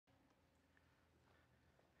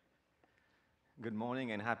Good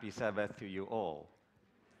morning and happy Sabbath to you all.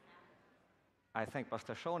 I thank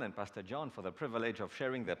Pastor Sean and Pastor John for the privilege of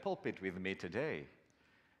sharing their pulpit with me today.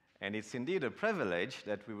 And it's indeed a privilege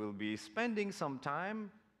that we will be spending some time,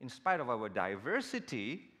 in spite of our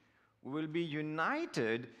diversity, we will be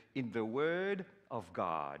united in the Word of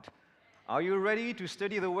God. Are you ready to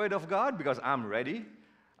study the Word of God? Because I'm ready.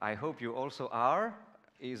 I hope you also are.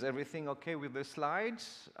 Is everything okay with the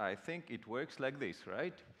slides? I think it works like this,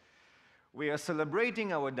 right? We are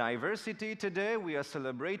celebrating our diversity today. We are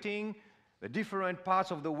celebrating the different parts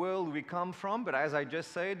of the world we come from. But as I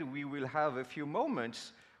just said, we will have a few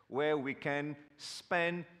moments where we can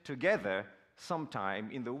spend together some time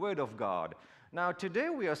in the Word of God. Now, today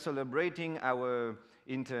we are celebrating our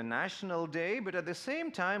International Day, but at the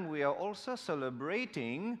same time, we are also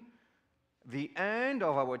celebrating the end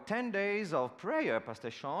of our 10 days of prayer, Pastor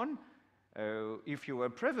Sean. If you were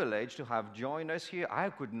privileged to have joined us here, I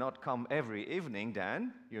could not come every evening,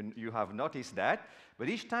 Dan. You have noticed that. But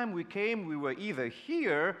each time we came, we were either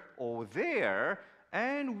here or there,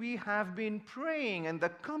 and we have been praying. And the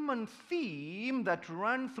common theme that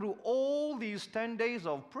ran through all these 10 days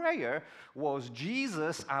of prayer was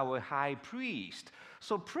Jesus, our high priest.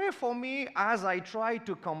 So pray for me as I try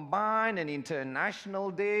to combine an International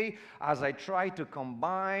Day, as I try to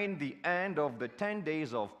combine the end of the 10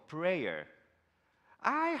 days of prayer.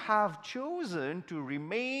 I have chosen to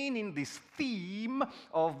remain in this theme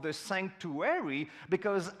of the sanctuary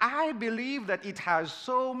because I believe that it has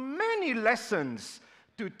so many lessons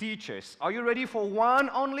to teach us. Are you ready for one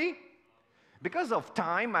only? Because of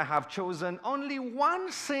time, I have chosen only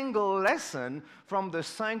one single lesson from the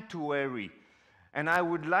sanctuary. And I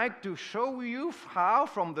would like to show you how,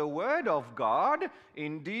 from the Word of God,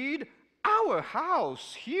 indeed, our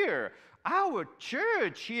house here, our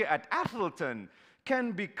church here at Atholton,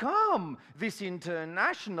 can become this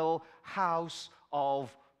international house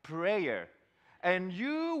of prayer. And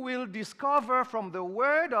you will discover from the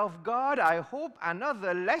Word of God, I hope,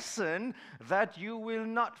 another lesson that you will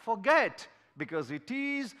not forget, because it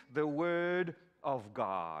is the Word of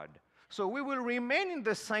God. So we will remain in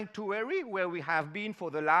the sanctuary where we have been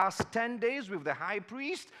for the last 10 days with the high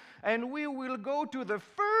priest, and we will go to the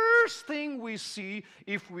first thing we see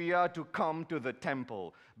if we are to come to the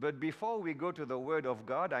temple. But before we go to the Word of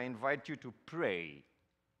God, I invite you to pray.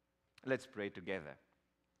 Let's pray together.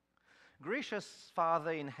 Gracious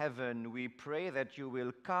Father in heaven, we pray that you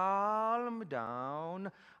will calm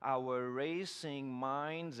down our racing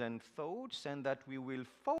minds and thoughts, and that we will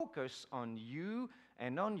focus on you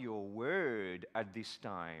and on your word at this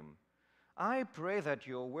time. I pray that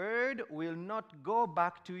your word will not go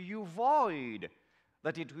back to you void,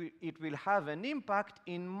 that it will have an impact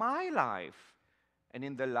in my life and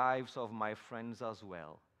in the lives of my friends as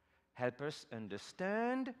well. Help us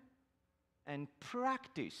understand and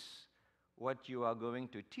practice what you are going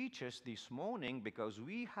to teach us this morning, because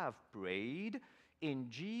we have prayed in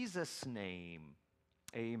Jesus' name.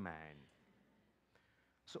 Amen.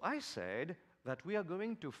 So I said that we are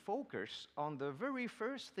going to focus on the very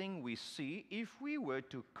first thing we see if we were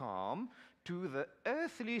to come to the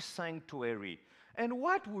earthly sanctuary. And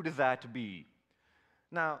what would that be?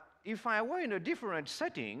 Now, if I were in a different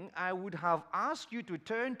setting, I would have asked you to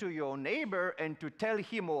turn to your neighbor and to tell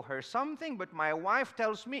him or her something, but my wife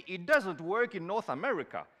tells me it doesn't work in North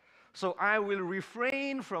America. So I will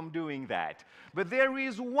refrain from doing that. But there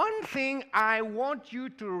is one thing I want you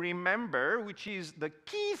to remember, which is the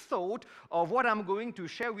key thought of what I'm going to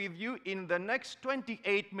share with you in the next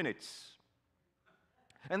 28 minutes.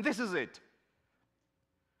 And this is it.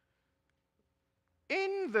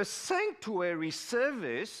 In the sanctuary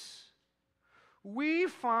service, we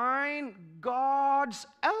find God's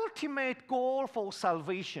ultimate goal for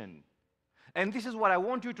salvation. And this is what I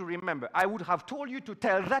want you to remember. I would have told you to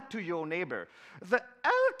tell that to your neighbor. The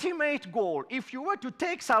ultimate goal, if you were to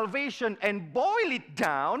take salvation and boil it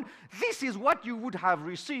down, this is what you would have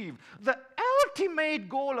received. The ultimate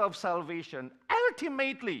goal of salvation,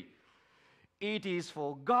 ultimately, it is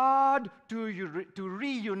for God to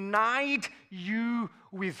reunite you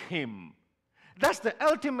with Him. That's the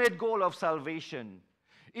ultimate goal of salvation,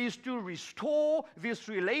 is to restore this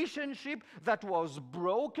relationship that was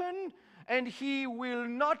broken, and He will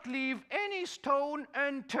not leave any stone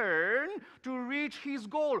unturned to reach His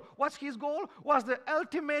goal. What's His goal? What's the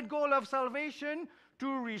ultimate goal of salvation?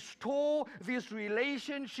 To restore this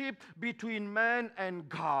relationship between man and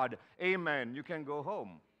God. Amen. You can go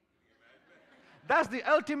home. That's the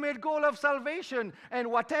ultimate goal of salvation.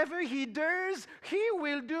 And whatever He does, He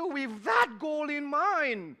will do with that goal in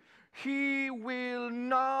mind. He will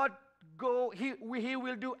not go, He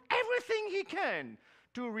will do everything He can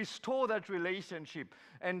to restore that relationship.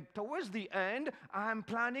 And towards the end, I'm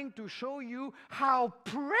planning to show you how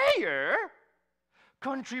prayer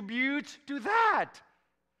contributes to that,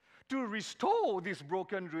 to restore this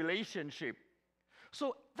broken relationship.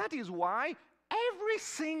 So that is why every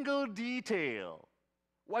single detail,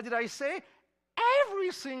 what did I say?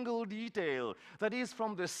 Every single detail that is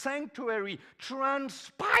from the sanctuary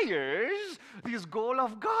transpires this goal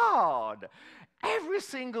of God. Every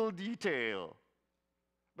single detail.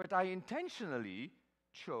 But I intentionally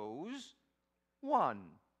chose one.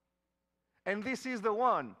 And this is the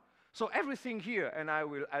one. So everything here, and I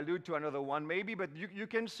will allude to another one maybe, but you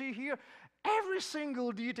can see here, every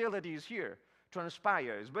single detail that is here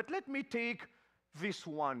transpires. But let me take this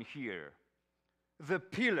one here, the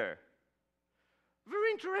pillar.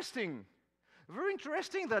 Very interesting. Very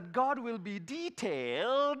interesting that God will be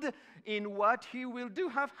detailed in what he will do.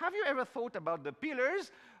 Have you ever thought about the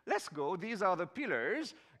pillars? Let's go. These are the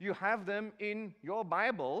pillars. You have them in your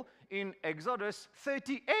Bible in Exodus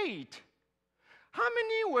 38. How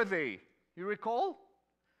many were they? You recall?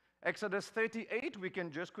 Exodus 38, we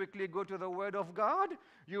can just quickly go to the Word of God.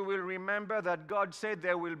 You will remember that God said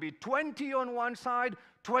there will be 20 on one side,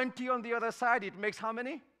 20 on the other side. It makes how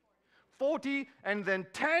many? 40, and then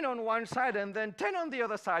 10 on one side, and then 10 on the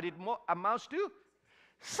other side. It amounts to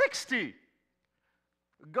 60.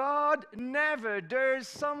 God never does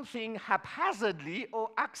something haphazardly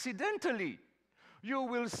or accidentally. You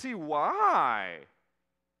will see why.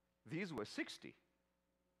 These were 60.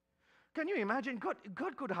 Can you imagine?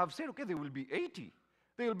 God could have said, okay, there will be 80.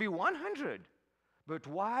 There will be 100. But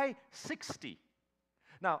why 60?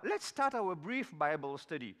 Now, let's start our brief Bible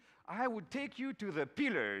study. I would take you to the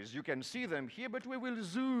pillars. You can see them here, but we will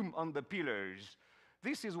zoom on the pillars.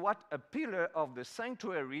 This is what a pillar of the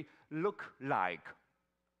sanctuary look like.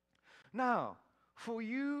 Now, for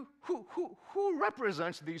you, who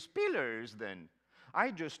represents these pillars then?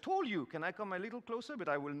 I just told you. Can I come a little closer? But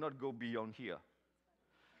I will not go beyond here.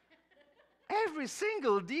 Every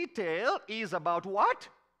single detail is about what?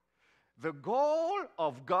 The goal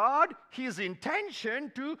of God, his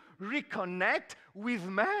intention to reconnect with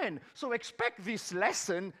man. So expect this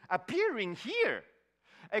lesson appearing here.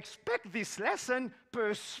 Expect this lesson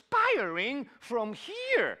perspiring from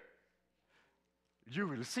here. You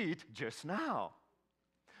will see it just now.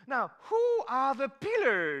 Now, who are the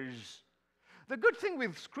pillars? The good thing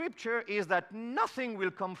with Scripture is that nothing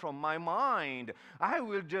will come from my mind. I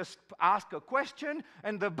will just ask a question,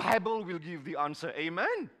 and the Bible will give the answer.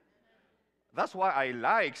 Amen? That's why I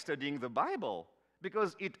like studying the Bible,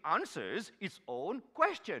 because it answers its own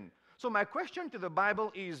question. So my question to the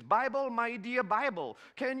Bible is, Bible, my dear Bible,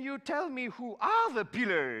 can you tell me who are the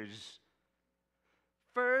pillars?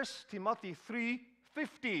 1 Timothy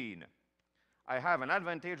 3:15. I have an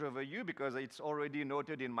advantage over you because it's already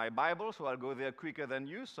noted in my Bible, so I'll go there quicker than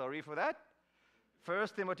you. Sorry for that.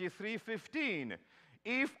 1 Timothy 3:15.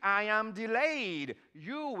 If I am delayed,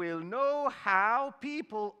 you will know how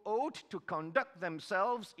people ought to conduct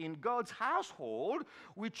themselves in God's household,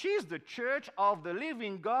 which is the church of the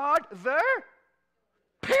living God, the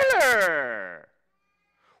pillar.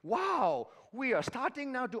 Wow, we are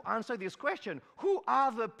starting now to answer this question. Who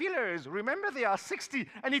are the pillars? Remember, they are 60,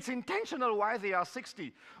 and it's intentional why they are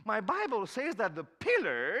 60. My Bible says that the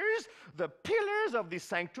pillars of the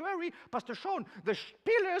sanctuary, Pastor Sean, the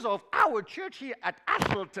pillars of our church here at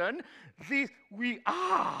Atholton, we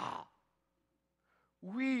are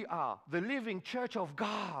the living church of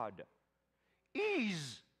God,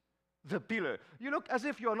 is the pillar. You look as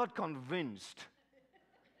if you're not convinced.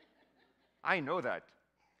 I know that.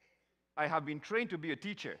 I have been trained to be a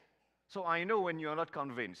teacher, so I know when you're not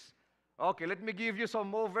convinced. Okay, let me give you some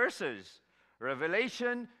more verses.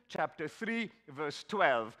 Revelation chapter 3, verse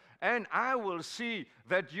 12. And I will see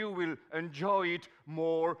that you will enjoy it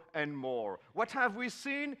more and more. What have we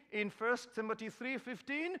seen in 1 Timothy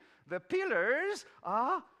 3:15? The pillars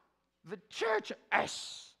are the church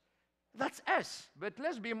S. That's S. But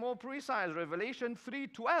let's be more precise. Revelation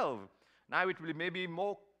 3:12. Now it will maybe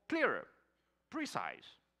more clearer,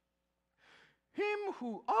 precise. Him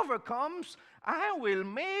who overcomes, I will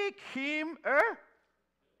make him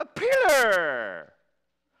a pillar.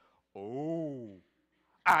 Oh,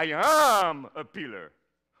 I am a pillar.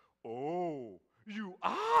 Oh, you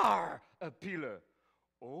are a pillar.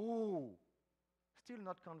 Oh, still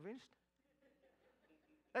not convinced?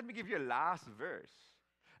 Let me give you a last verse.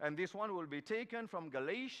 And this one will be taken from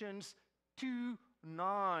Galatians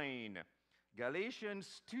 2:9.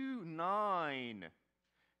 Galatians 2:9.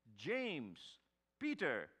 James,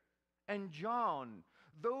 Peter, and John,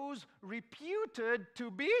 those reputed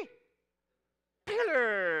to be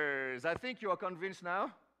pillars pillars. I think you are convinced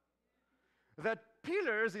now that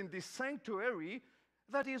pillars in this sanctuary,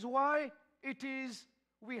 that is why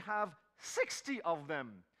we have 60 of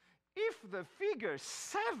them. If the figure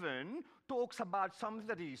 7 talks about something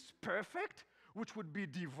that is perfect, which would be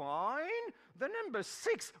divine, the number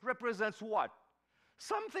 6 represents what?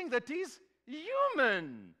 Something that is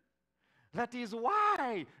human. That is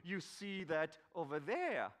why you see that over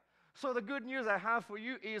there. So the good news I have for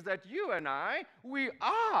you is that you and I, we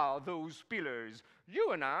are those pillars.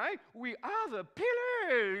 You and I, we are the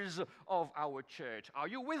pillars of our church. Are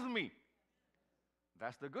you with me?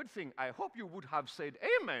 That's the good thing. I hope you would have said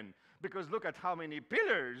amen, because look at how many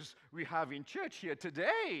pillars we have in church here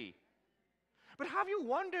today. But have you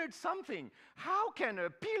wondered something? How can a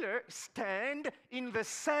pillar stand in the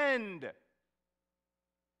sand?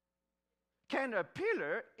 Can a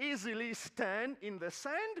pillar easily stand in the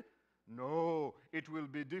sand? No, it will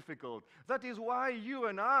be difficult. That is why you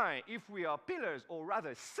and I, if we are pillars, or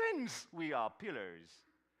rather, since we are pillars,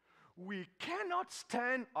 we cannot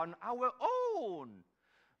stand on our own.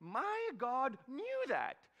 My God knew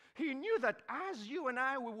that. He knew that as you and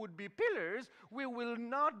I, we would be pillars, we will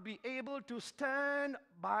not be able to stand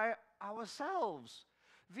by ourselves.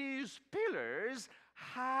 These pillars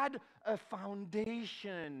had a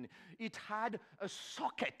foundation. It had a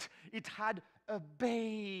socket. It had a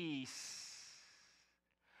base.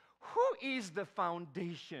 Who is the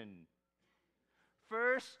foundation?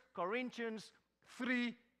 1 Corinthians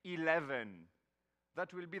 3:11.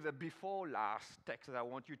 That will be the before last text that I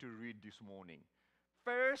want you to read this morning.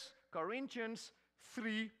 1 Corinthians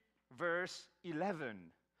 3, verse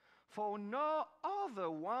 11. For no other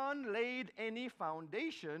one laid any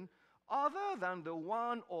foundation other than the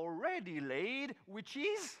one already laid, which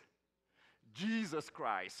is Jesus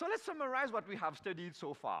Christ. So let's summarize what we have studied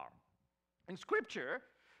so far. In Scripture,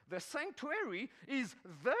 the sanctuary is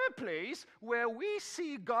the place where we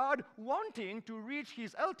see God wanting to reach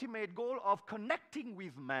his ultimate goal of connecting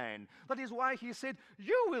with man. That is why he said,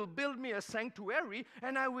 you will build me a sanctuary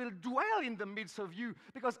and I will dwell in the midst of you,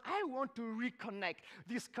 because I want to reconnect.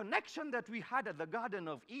 This connection that we had at the Garden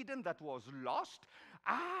of Eden that was lost,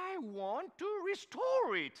 I want to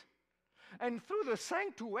restore it. And through the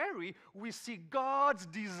sanctuary, we see God's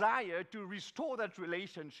desire to restore that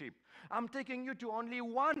relationship. I'm taking you to only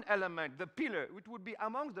one element, the pillar, which would be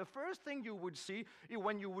amongst the first thing you would see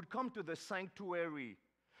when you would come to the sanctuary.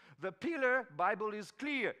 The pillar, Bible is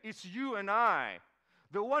clear, it's you and I.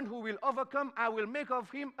 The one who will overcome, I will make of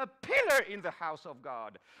him a pillar in the house of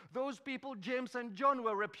God. Those people, James and John,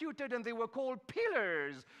 were reputed and they were called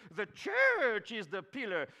pillars. The church is the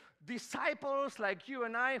pillar. Disciples like you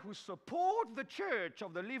and I who support the church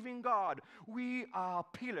of the living God, we are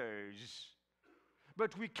pillars.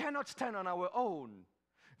 But we cannot stand on our own.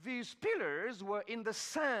 These pillars were in the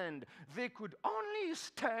sand. They could only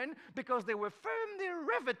stand because they were firmly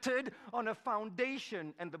riveted on a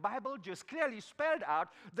foundation. And the Bible just clearly spelled out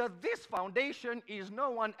that this foundation is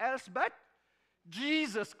no one else but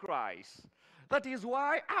Jesus Christ. That is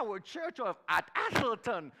why our church at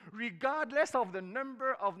Atholton, regardless of the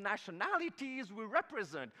number of nationalities we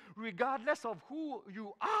represent, regardless of who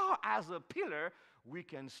you are as a pillar, we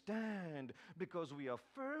can stand because we are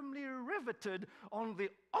firmly riveted on the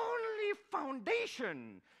only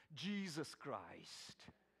foundation, Jesus Christ.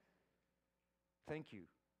 Thank you.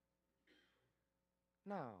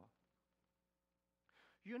 Now,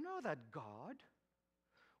 you know that God,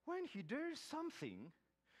 when he does something,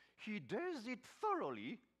 he does it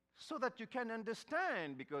thoroughly so that you can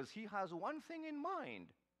understand, because he has one thing in mind.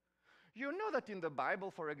 You know that in the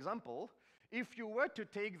Bible, for example, if you were to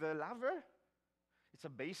take the laver, it's a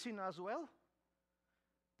basin as well.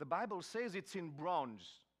 The Bible says it's in bronze,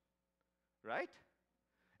 right?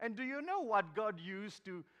 And do you know what God used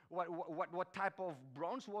to, what type of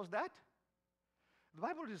bronze was that? The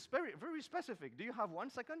Bible is very, very specific. Do you have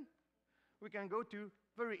 1 second? We can go to,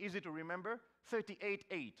 very easy to remember,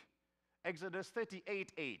 38:8. Exodus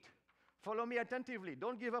 38:8. Follow me attentively.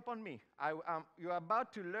 Don't give up on me. You're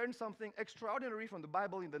about to learn something extraordinary from the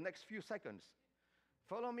Bible in the next few seconds.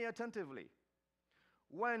 Follow me attentively.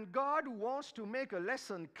 When God wants to make a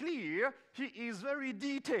lesson clear, he is very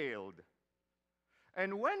detailed.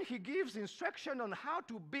 And when he gives instruction on how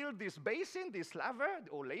to build this basin, this laver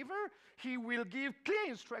or laver, he will give clear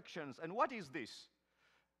instructions. And what is this?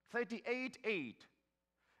 38:8.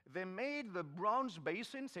 They made the bronze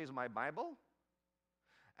basin, says my Bible,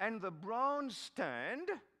 and the bronze stand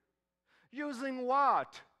using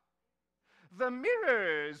what? The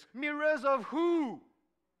mirrors. Mirrors of who?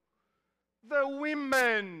 The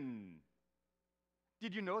women.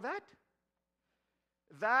 Did you know that?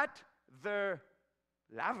 That the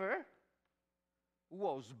laver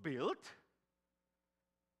was built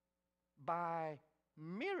by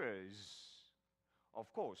mirrors.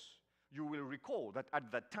 Of course, you will recall that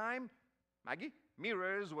at that time, Maggie,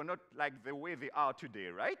 mirrors were not like the way they are today,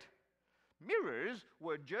 right? Mirrors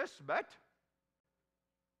were just but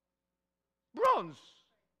bronze,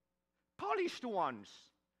 polished ones.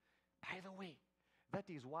 By the way, that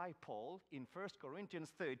is why Paul, in 1 Corinthians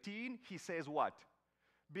 13, he says what?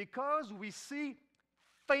 Because we see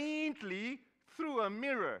faintly through a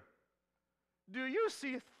mirror. Do you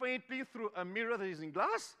see faintly through a mirror that is in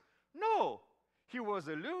glass? No. He was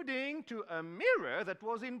alluding to a mirror that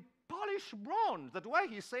was in polished bronze. That's why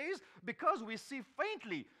he says, because we see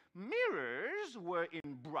faintly. Mirrors were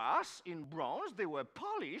in brass, in bronze, they were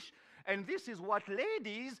polished, and this is what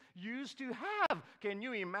ladies used to have. Can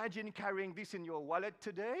you imagine carrying this in your wallet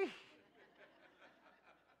today?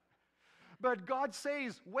 But God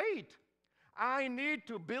says, wait, I need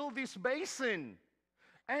to build this basin,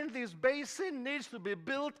 and this basin needs to be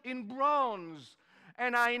built in bronze,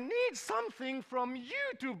 and I need something from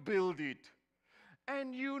you to build it.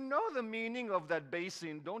 And you know the meaning of that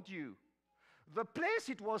basin, don't you? The place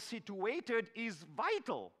it was situated is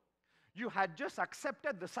vital. You had just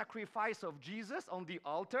accepted the sacrifice of Jesus on the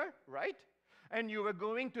altar, right? And you were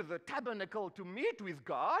going to the tabernacle to meet with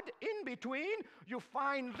God. In between, you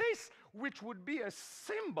find this, which would be a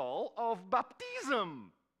symbol of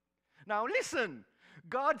baptism. Now listen,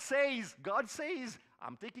 God says,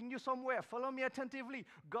 I'm taking you somewhere, follow me attentively.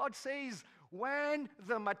 God says, when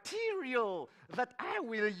the material that I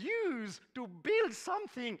will use to build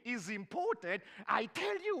something is important, I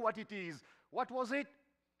tell you what it is. What was it?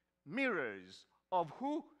 Mirrors. Of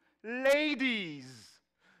who? Ladies.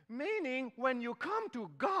 Meaning, when you come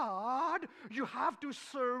to God, you have to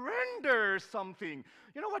surrender something.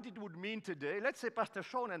 You know what it would mean today? Let's say Pastor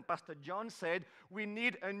Sean and Pastor John said, we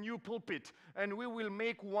need a new pulpit, and we will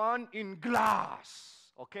make one in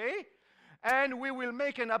glass, okay? And we will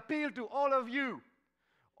make an appeal to all of you.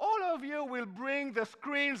 All of you will bring the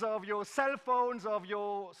screens of your cell phones, of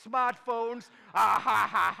your smartphones. Ah, ha,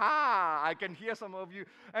 ha, ha. I can hear some of you.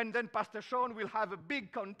 And then Pastor Sean will have a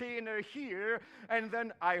big container here. And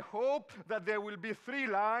then I hope that there will be 3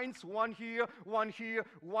 lines, one here,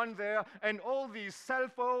 one there. And all these cell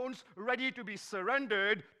phones ready to be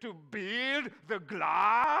surrendered to build the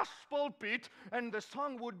glass pulpit. And the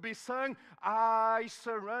song would be sung, I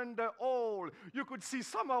surrender all. You could see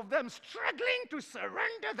some of them struggling to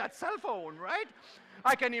surrender that cell phone, right?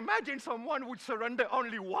 I can imagine someone would surrender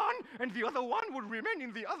only one, and the other one would remain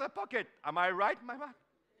in the other pocket. Am I right, Mama?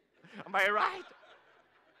 Am I right?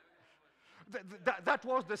 That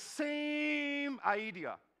was the same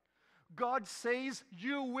idea. God says,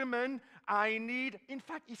 you women, I need, in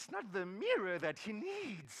fact, it's not the mirror that he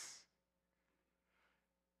needs.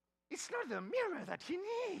 It's not the mirror that he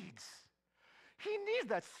needs. He needs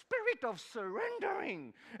that spirit of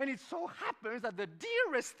surrendering. And it so happens that the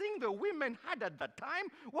dearest thing the women had at that time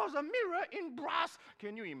was a mirror in brass.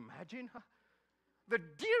 Can you imagine? The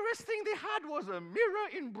dearest thing they had was a mirror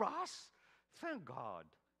in brass. Thank God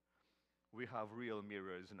we have real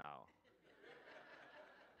mirrors now.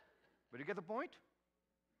 But you get the point?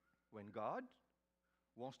 When God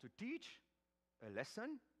wants to teach a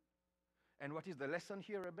lesson, and what is the lesson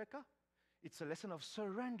here, Rebecca? It's a lesson of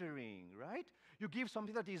surrendering, right? You give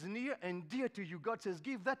something that is near and dear to you. God says,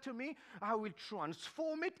 give that to me. I will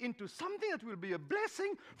transform it into something that will be a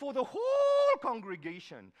blessing for the whole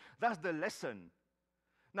congregation. That's the lesson.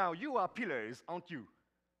 Now, you are pillars, aren't you?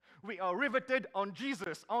 We are riveted on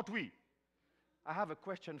Jesus, aren't we? I have a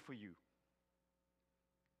question for you.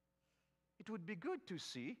 It would be good to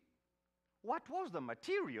see what was the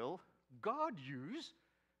material God used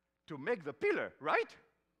to make the pillar, right?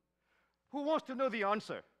 Who wants to know the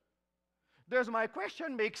answer? Does my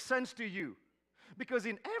question make sense to you? Because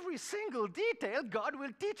in every single detail, God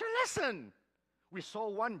will teach a lesson. We saw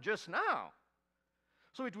one just now.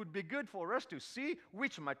 So it would be good for us to see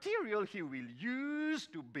which material he will use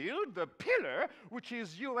to build the pillar, which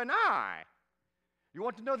is you and I. You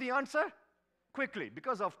want to know the answer? Quickly,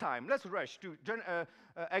 because of time. Let's rush to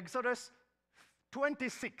Exodus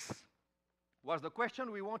 26. What's the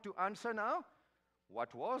question we want to answer now?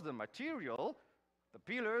 What was the material the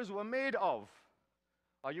pillars were made of?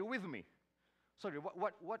 Are you with me? Sorry,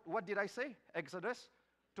 what did I say? Exodus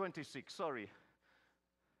 26, sorry.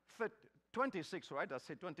 26, right? I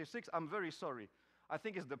said 26. I'm very sorry. I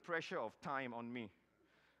think it's the pressure of time on me.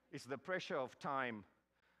 It's the pressure of time.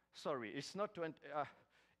 Sorry, it's not 20.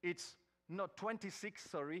 It's not 26,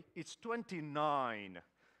 sorry. It's 29.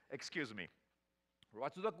 Excuse me.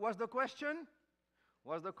 What's the question?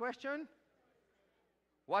 What's the question?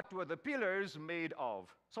 What were the pillars made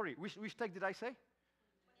of? Sorry, which text did I say?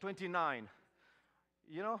 29.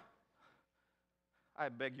 You know, I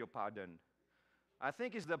beg your pardon. I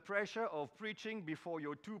think it's the pressure of preaching before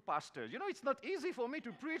your two pastors. You know, it's not easy for me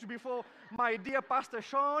to preach before my dear Pastor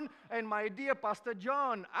Sean and my dear Pastor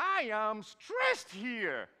John. I am stressed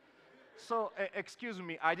here. So, excuse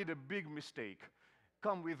me, I did a big mistake.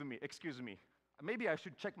 Come with me, excuse me. Maybe I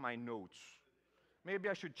should check my notes.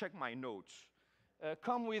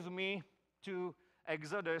 Come with me to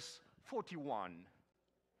Exodus 41.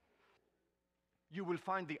 You will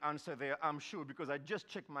find the answer there, I'm sure, because I just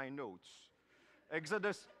checked my notes.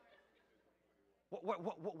 Exodus.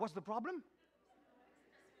 What's the problem?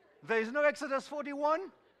 There is no Exodus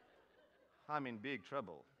 41? I'm in big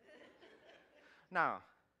trouble. Now,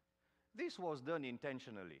 this was done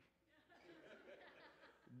intentionally.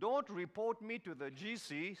 Don't report me to the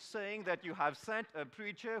GC saying that you have sent a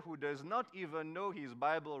preacher who does not even know his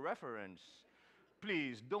Bible reference.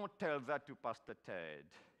 Please, don't tell that to Pastor Ted.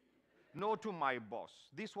 No to my boss.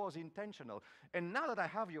 This was intentional. And now that I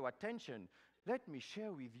have your attention, let me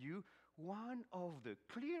share with you one of the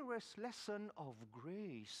clearest lessons of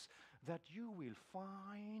grace that you will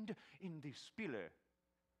find in this pillar.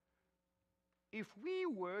 If we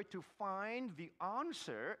were to find the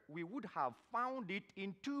answer, we would have found it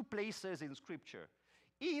in two places in Scripture,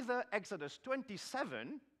 either Exodus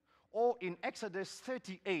 27 or in Exodus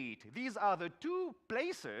 38. These are the two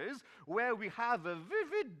places where we have a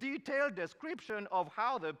vivid, detailed description of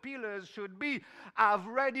how the pillars should be. I've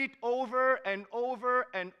read it over and over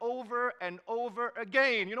and over and over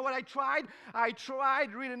again. You know what I tried? I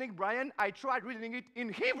tried reading it, Brian. I tried reading it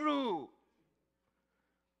in Hebrew.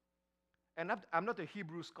 And I'm not a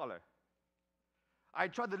Hebrew scholar. I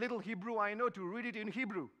tried the little Hebrew I know to read it in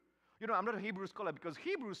Hebrew. You know, I'm not a Hebrew scholar because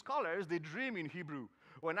Hebrew scholars, they dream in Hebrew.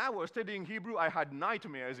 When I was studying Hebrew, I had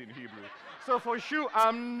nightmares in Hebrew. So for sure,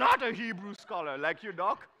 I'm not a Hebrew scholar like you,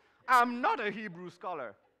 Doc. I'm not a Hebrew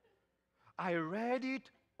scholar. I read it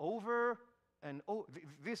over and over.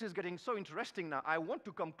 This is getting so interesting now. I want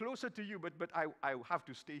to come closer to you, but I have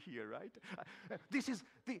to stay here, right? This is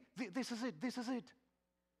it.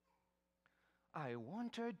 I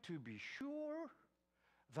wanted to be sure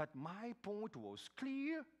that my point was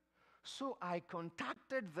clear, so I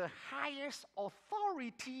contacted the highest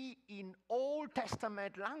authority in Old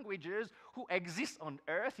Testament languages who exists on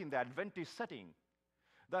earth in the Adventist setting.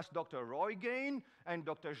 That's Dr. Roy Gain and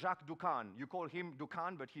Dr. Jacques Ducan. You call him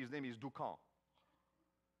Ducan, but his name is Ducan.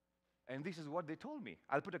 And this is what they told me.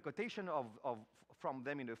 I'll put a quotation from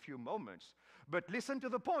them in a few moments. But listen to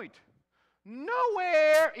the point.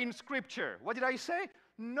 Nowhere in Scripture, what did I say?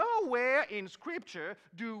 Nowhere in Scripture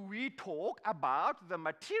do we talk about the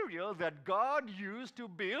material that God used to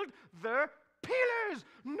build the pillars.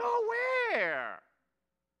 Nowhere.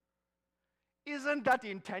 Isn't that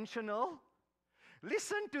intentional?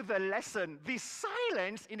 Listen to the lesson. This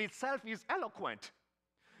silence in itself is eloquent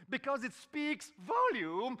because it speaks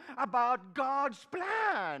volume about God's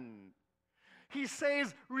plan. He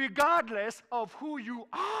says, regardless of who you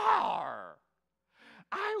are,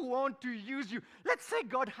 I want to use you. Let's say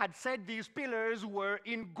God had said these pillars were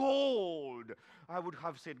in gold. I would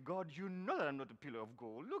have said, God, you know that I'm not a pillar of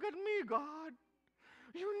gold. Look at me, God.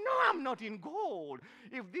 You know I'm not in gold.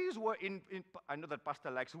 If these were in I know that pastor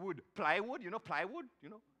likes wood. Plywood, you know plywood?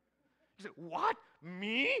 You know? He said, what?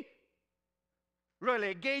 Me?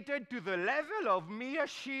 Relegated to the level of mere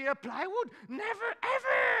sheer plywood? Never,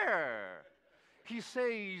 ever. He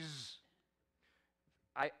says,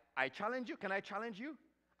 I challenge you. Can I challenge you?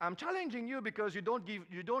 I'm challenging you because you don't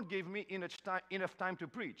give me enough time to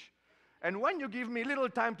preach. And when you give me little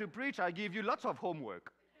time to preach, I give you lots of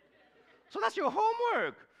homework. So that's your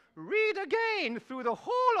homework. Read again through the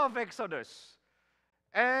whole of Exodus.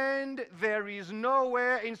 And there is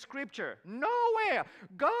nowhere in Scripture, nowhere,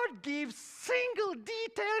 God gives single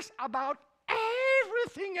details about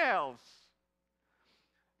everything else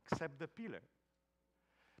except the pillar.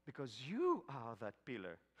 Because you are that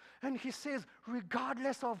pillar. And he says,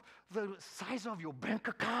 regardless of the size of your bank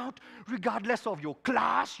account, regardless of your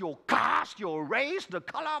class, your caste, your race, the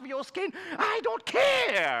color of your skin, I don't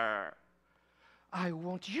care. I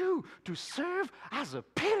want you to serve as a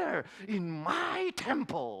pillar in my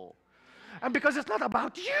temple. And because it's not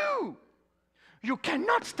about you, you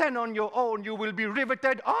cannot stand on your own. You will be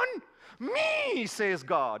riveted on me, says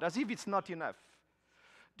God, as if it's not enough.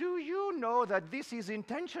 Do you know that this is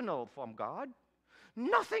intentional from God?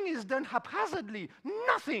 Nothing is done haphazardly.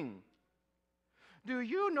 Nothing. Do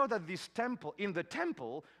you know that this temple, in the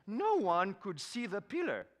temple, no one could see the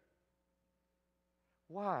pillar?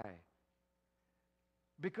 Why?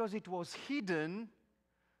 Because it was hidden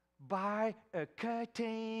by a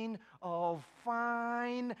curtain of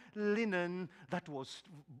fine linen that was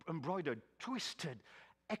embroidered, twisted,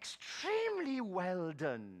 extremely well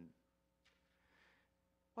done.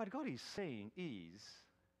 What God is saying is,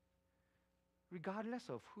 regardless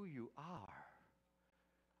of who you are,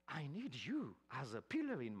 I need you as a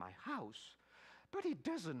pillar in my house, but it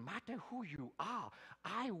doesn't matter who you are.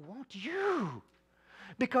 I want you.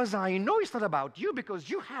 Because I know it's not about you, because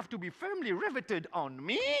you have to be firmly riveted on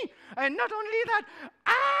me. And not only that,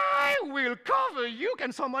 I will cover you.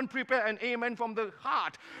 Can someone prepare an amen from the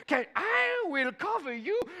heart? I will cover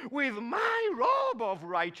you with my robe of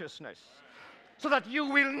righteousness, so that you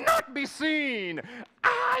will not be seen.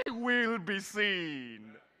 I will be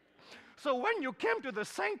seen. So when you came to the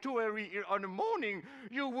sanctuary on the morning,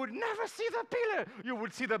 you would never see the pillar. You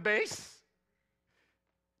would see the base,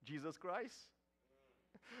 Jesus Christ.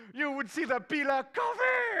 You would see the pillar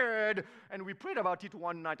covered. And we prayed about it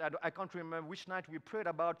one night. I can't remember which night we prayed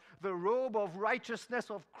about the robe of righteousness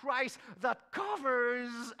of Christ that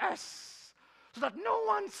covers us, so that no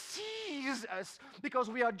one sees us, because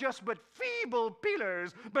we are just but feeble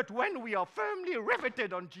pillars. But when we are firmly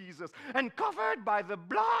riveted on Jesus and covered by the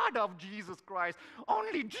blood of Jesus Christ,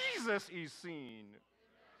 only Jesus is seen.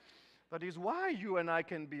 That is why you and I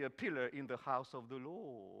can be a pillar in the house of the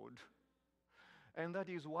Lord. And that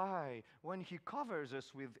is why when he covers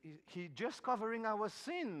us with, he just covering our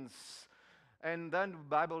sins. And then the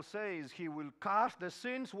Bible says he will cast the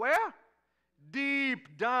sins where?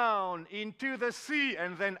 Deep down into the sea.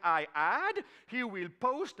 And then I add, he will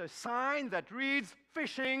post a sign that reads,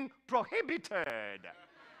 fishing prohibited.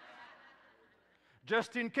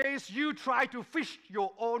 Just in case you try to fish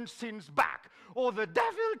your own sins back. Or the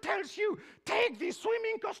devil tells you, take this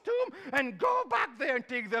swimming costume and go back there and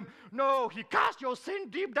take them. No, he casts your sin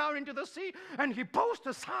deep down into the sea, and he posts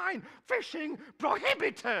a sign, fishing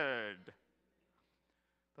prohibited.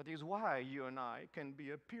 That is why you and I can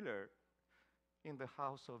be a pillar in the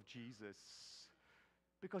house of Jesus.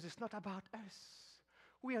 Because it's not about us.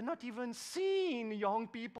 We are not even seen, young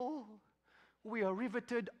people. We are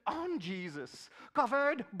riveted on Jesus,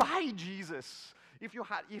 covered by Jesus. If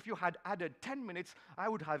you had added 10 minutes, I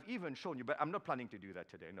would have even shown you, but I'm not planning to do that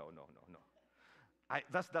today. No.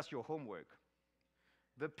 That's your homework.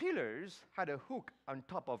 The pillars had a hook on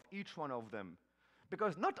top of each one of them.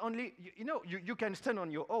 Because not only, you can stand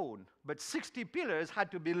on your own, but 60 pillars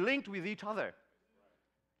had to be linked with each other.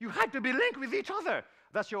 You had to be linked with each other.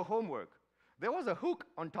 That's your homework. There was a hook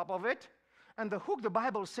on top of it, and the hook, the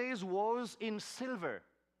Bible says, was in silver.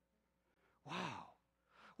 Wow.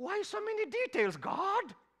 Why so many details, God?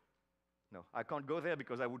 No, I can't go there,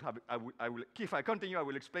 because I will. If I continue, I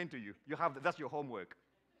will explain to you. That's your homework.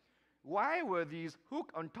 Why were these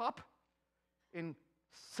hook on top in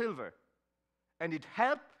silver? And it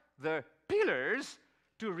helped the pillars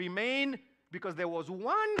to remain, because there was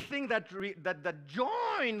one thing that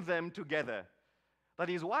joined them together. That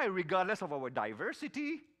is why, regardless of our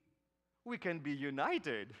diversity, we can be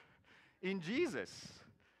united in Jesus.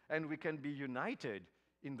 And we can be united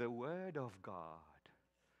in the Word of God.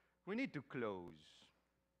 We need to close.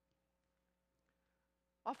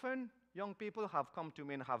 Often, young people have come to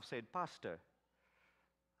me and have said, Pastor,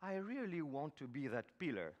 I really want to be that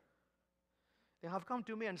pillar. They have come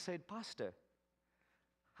to me and said, Pastor,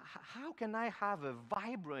 how can I have a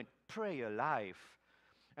vibrant prayer life?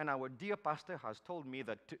 And our dear pastor has told me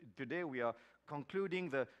that today we are concluding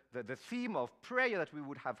the theme of prayer that we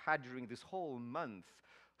would have had during this whole month.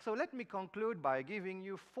 So let me conclude by giving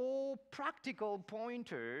you 4 practical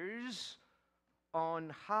pointers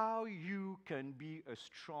on how you can be a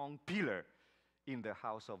strong pillar in the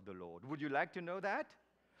house of the Lord. Would you like to know that?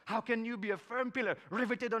 How can you be a firm pillar,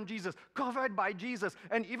 riveted on Jesus, covered by Jesus,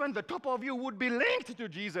 and even the top of you would be linked to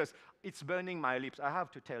Jesus? It's burning my lips, I have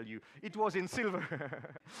to tell you. It was in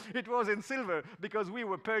silver. It was in silver because we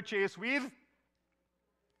were purchased with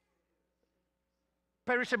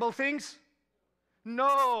perishable things?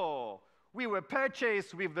 No. We were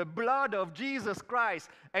purchased with the blood of Jesus Christ.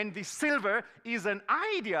 And the silver is an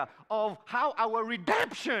idea of how our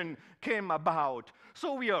redemption came about.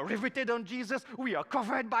 So we are riveted on Jesus, we are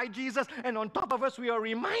covered by Jesus, and on top of us we are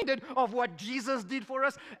reminded of what Jesus did for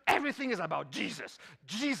us. Everything is about Jesus,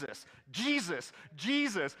 Jesus, Jesus,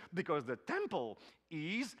 Jesus, because the temple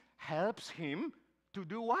helps him to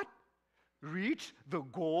do what? Reach the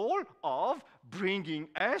goal of bringing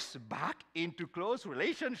us back into close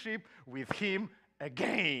relationship with him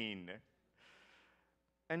again.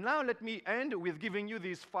 And now let me end with giving you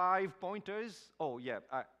these 5 pointers. Oh, yeah.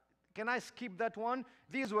 Can I skip that one?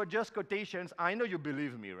 These were just quotations. I know you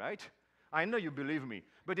believe me, right? I know you believe me.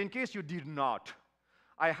 But in case you did not,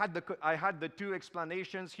 I had the two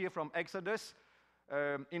explanations here from Exodus.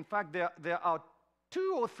 In fact, there are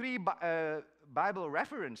 2 or 3 Bible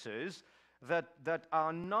references that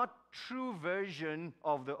are not true version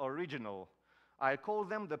of the original. I call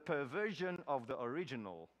them the perversion of the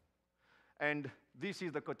original. And this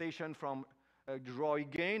is the quotation from Roy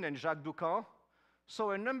Gain and Jacques Ducan.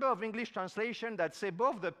 So a number of English translations that say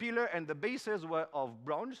both the pillar and the bases were of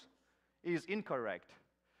bronze is incorrect.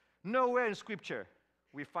 Nowhere in Scripture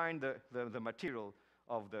we find the material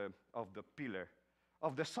of the pillar.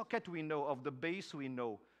 Of the socket we know, of the base we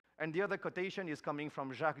know. And the other quotation is coming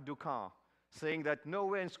from Jacques Ducan, saying that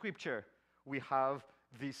nowhere in Scripture we have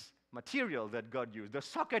this material that God used. The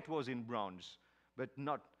socket was in bronze, but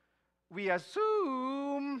not. We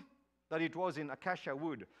assume that it was in acacia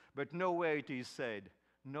wood, but nowhere it is said.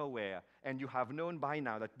 Nowhere. And you have known by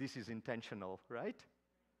now that this is intentional, right?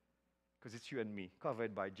 Because it's you and me,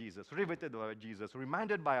 covered by Jesus, riveted by Jesus,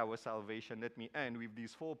 reminded by our salvation. Let me end with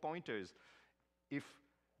these 4 pointers, if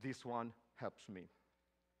this one helps me.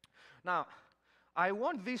 Now, I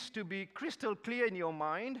want this to be crystal clear in your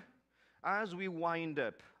mind as we wind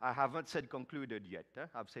up. I haven't said concluded yet.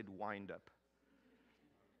 I've said wind up.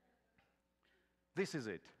 This is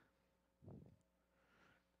it.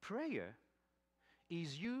 Prayer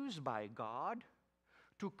is used by God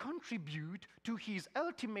to contribute to his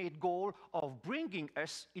ultimate goal of bringing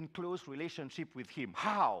us in close relationship with him.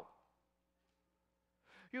 How?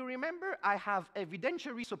 You remember, I have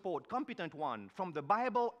evidentiary support, competent one, from the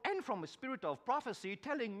Bible and from a spirit of prophecy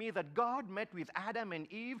telling me that God met with Adam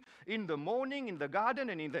and Eve in the morning in the garden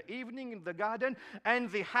and in the evening in the garden, and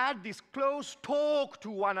they had this close talk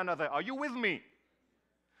to one another. Are you with me?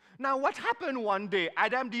 Now, what happened one day?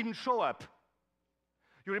 Adam didn't show up.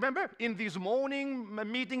 You remember, in these morning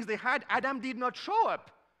meetings they had, Adam did not show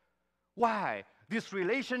up. Why? This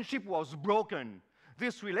relationship was broken.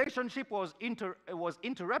 This relationship was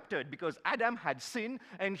interrupted because Adam had sinned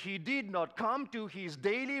and he did not come to his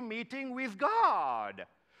daily meeting with God.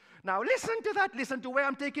 Now listen to that. Listen to where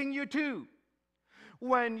I'm taking you to.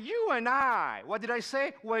 When you and I, what did I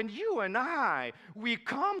say? When you and I, we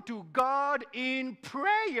come to God in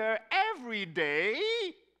prayer every day,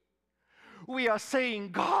 we are saying,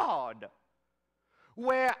 God,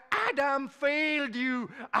 where Adam failed you,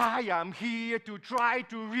 I am here to try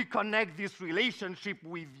to reconnect this relationship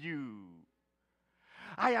with you.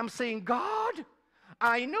 I am saying, God,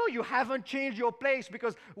 I know you haven't changed your place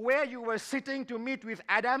because where you were sitting to meet with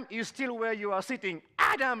Adam is still where you are sitting.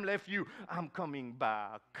 Adam left you. I'm coming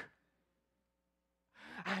back.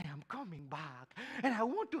 I am coming back. And I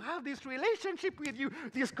want to have this relationship with you,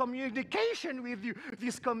 this communication with you,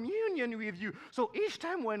 this communion with you. So each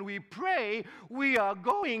time when we pray, we are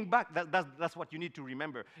going back. That's what you need to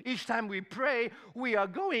remember. Each time we pray, we are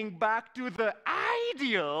going back to the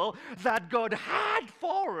ideal that God had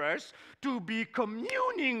for us to be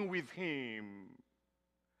communing with him.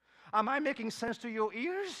 Am I making sense to your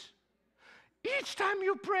ears? Each time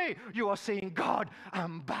you pray, you are saying, God,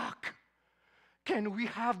 I'm back. Can we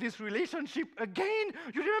have this relationship again?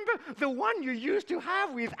 You remember the one you used to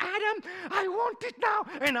have with Adam? I want it now,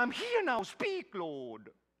 and I'm here now. Speak, Lord.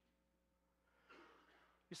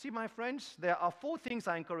 You see, my friends, there are 4 things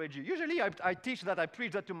I encourage you. Usually I teach that, I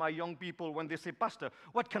preach that to my young people when they say, Pastor,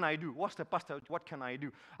 what can I do? What's the pastor? What can I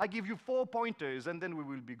do? I give you 4 pointers, and then we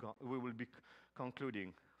will be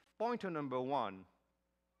concluding. Pointer number 1,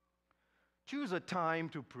 choose a time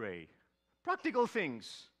to pray. Practical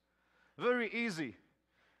things. Very easy.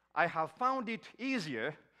 I have found it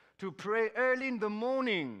easier to pray early in the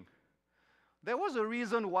morning. There was a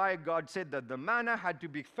reason why God said that the manna had to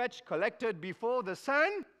be fetched, collected before the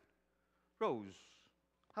sun rose.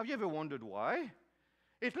 Have you ever wondered why?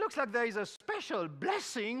 It looks like there is a special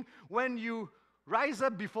blessing when you rise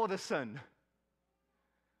up before the sun.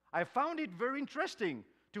 I found it very interesting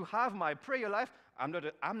to have my prayer life. I'm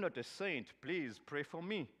not a saint. Please pray for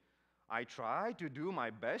me. I try to do my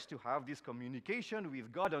best to have this communication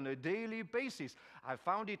with God on a daily basis. I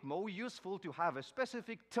found it more useful to have a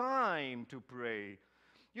specific time to pray.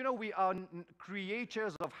 You know, we are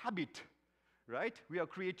creatures of habit, right? We are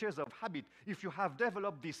creatures of habit. If you have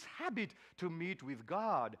developed this habit to meet with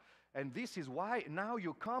God, and this is why now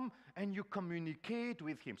you come and you communicate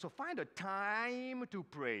with him. So find a time to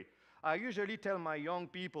pray. I usually tell my young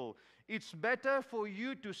people, it's better for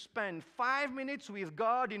you to spend 5 minutes with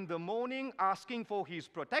God in the morning asking for his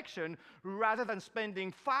protection rather than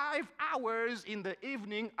spending 5 hours in the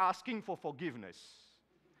evening asking for forgiveness.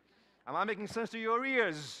 Am I making sense to your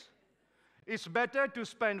ears? It's better to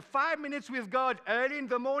spend 5 minutes with God early in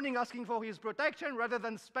the morning asking for his protection rather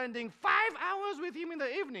than spending 5 hours with him in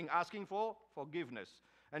the evening asking for forgiveness.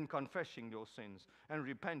 and confessing your sins and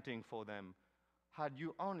repenting for them. Had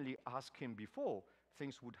you only asked him before,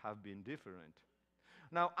 things would have been different.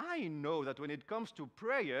 Now, I know that when it comes to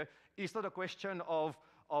prayer, it's not a question of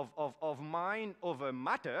mind over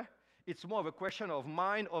matter. It's more of a question of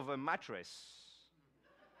mind over mattress.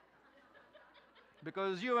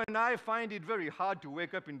 Because you and I find it very hard to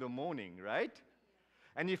wake up in the morning, right?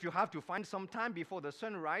 And if you have to find some time before the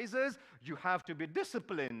sun rises, you have to be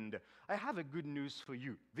disciplined. I have a good news for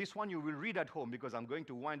you. This one you will read at home because I'm going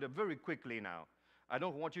to wind up very quickly now. I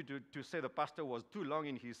don't want you to say the pastor was too long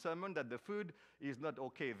in his sermon, that the food is not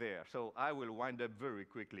okay there. So I will wind up very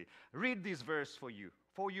quickly. Read this verse for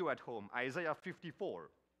you at home, Isaiah 54.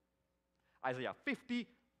 Isaiah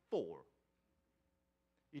 54.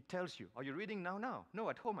 It tells you. Are you reading now? No,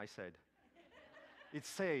 at home I said. It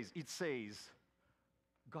says,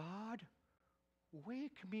 God,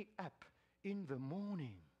 wake me up in the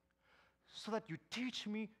morning so that you teach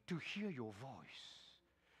me to hear your voice.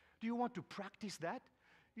 Do you want to practice that?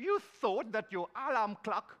 You thought that your alarm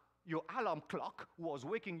clock was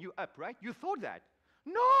waking you up, right? You thought that.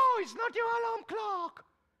 No, it's not your alarm clock.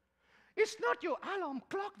 It's not your alarm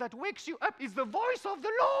clock that wakes you up. It's the voice of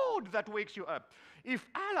the Lord that wakes you up. If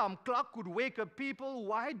alarm clock could wake up people,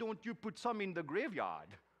 why don't you put some in the graveyard?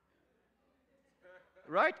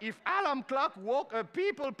 Right? If alarm clock woke up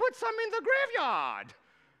people, put some in the graveyard.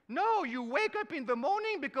 No, you wake up in the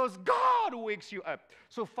morning because God wakes you up.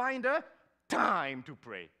 So find a time to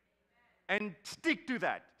pray. And stick to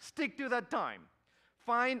that. Stick to that time.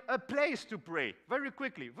 Find a place to pray. Very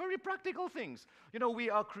quickly. Very practical things. You know, we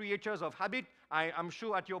are creatures of habit. I'm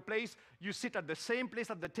sure at your place, you sit at the same place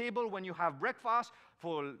at the table when you have breakfast.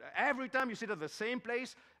 For every time you sit at the same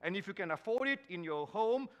place. And if you can afford it in your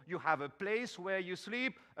home, you have a place where you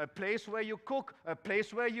sleep, a place where you cook, a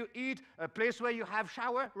place where you eat, a place where you have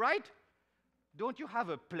shower, right? Don't you have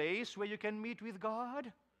a place where you can meet with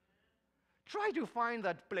God? Try to find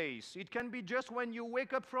that place. It can be just when you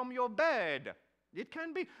wake up from your bed. It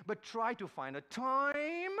can be, but try to find a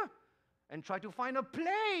time and try to find a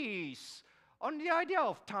place. On the idea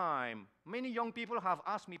of time, many young people have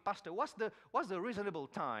asked me, Pastor, what's the reasonable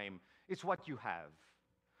time? It's what you have.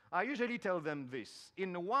 I usually tell them this.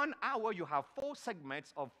 In 1 hour, you have 4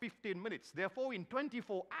 segments of 15 minutes. Therefore, in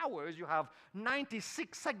 24 hours, you have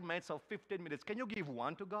 96 segments of 15 minutes. Can you give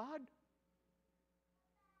one to God?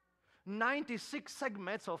 96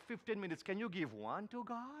 segments of 15 minutes. Can you give one to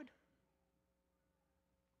God?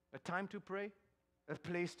 A time to pray, a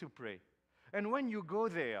place to pray. And when you go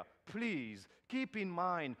there, please keep in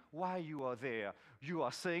mind why you are there. You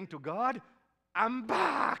are saying to God, I'm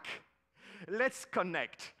back. Let's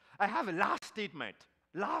connect. I have a last statement.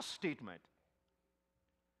 Last statement.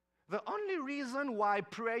 The only reason why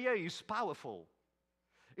prayer is powerful,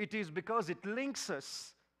 it is because it links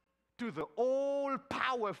us to the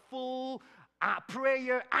all-powerful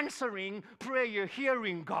prayer answering, prayer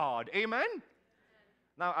hearing God. Amen?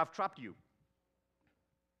 Now, I've trapped you.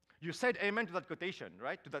 You said amen to that quotation,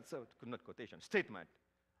 right? To that, not quotation, statement.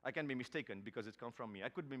 I can be mistaken because it's come from me. I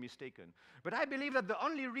could be mistaken. But I believe that the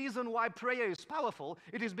only reason why prayer is powerful,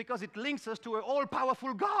 it is because it links us to an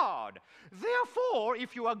all-powerful God. Therefore,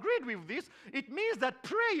 if you agreed with this, it means that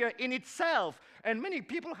prayer in itself, and many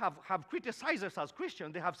people have criticized us as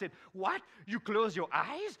Christians. They have said, what? You close your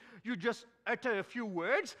eyes? You just utter a few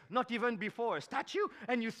words, not even before a statue,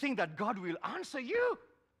 and you think that God will answer you?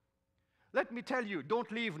 Let me tell you, don't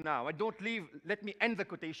leave now. Don't leave. Let me end the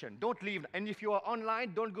quotation. Don't leave. And if you are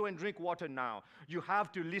online, don't go and drink water now. You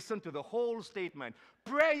have to listen to the whole statement.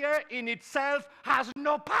 Prayer in itself has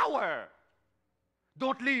no power.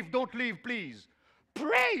 Don't leave, please.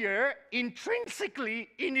 Prayer intrinsically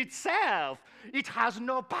in itself, it has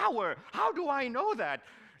no power. How do I know that?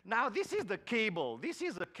 Now, this is the cable. This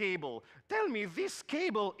is a cable. Tell me, this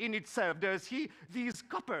cable in itself, these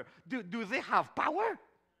copper, do they have power?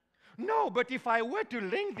 No, but if I were to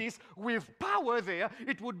link this with power there,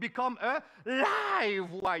 it would become a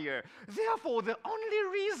live wire. Therefore, the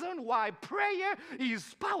only reason why prayer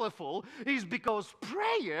is powerful is because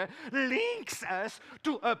prayer links us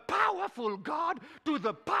to a powerful God, to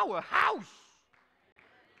the powerhouse.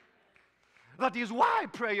 That is why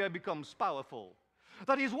prayer becomes powerful.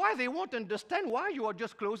 That is why they won't understand why you are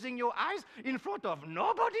just closing your eyes in front of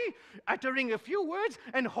nobody, uttering a few words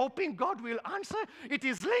and hoping God will answer. It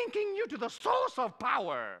is linking you to the source of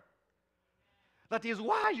power. That is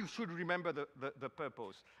why you should remember the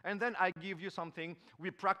purpose. And then I give you something. We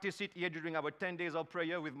practice it here during our 10 days of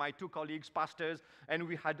prayer with my 2 colleagues, pastors, and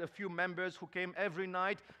we had a few members who came every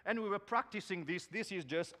night, and we were practicing this. This is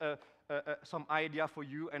just a some idea for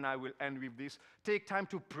you, and I will end with this. Take time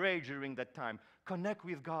to pray during that time. Connect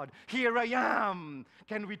with God. Here I am.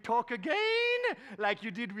 Can we talk again? Like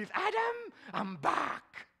you did with Adam? I'm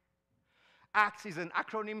back. ACTS is an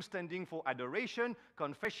acronym standing for adoration,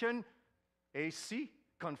 confession, AC,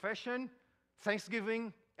 confession,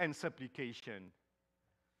 thanksgiving, and supplication.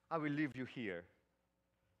 I will leave you here.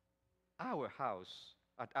 Our house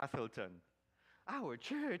at Atholton, our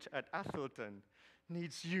church at Atholton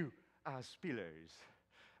needs you as pillars.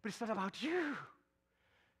 But it's not about you,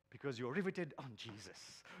 because you're riveted on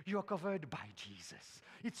Jesus. You're covered by Jesus.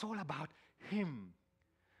 It's all about Him.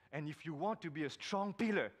 And if you want to be a strong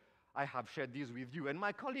pillar, I have shared these with you, and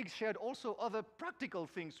my colleagues shared also other practical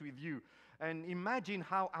things with you. And imagine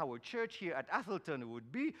how our church here at Atholton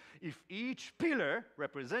would be if each pillar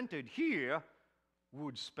represented here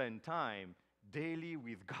would spend time daily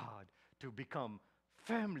with God to become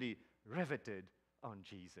firmly riveted on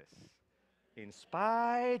Jesus. In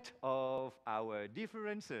spite of our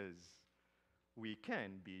differences, we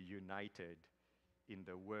can be united in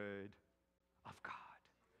the Word of God.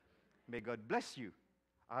 May God bless you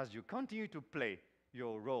as you continue to play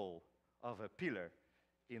your role of a pillar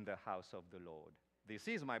in the house of the Lord. This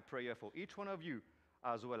is my prayer for each one of you,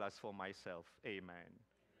 as well as for myself. Amen.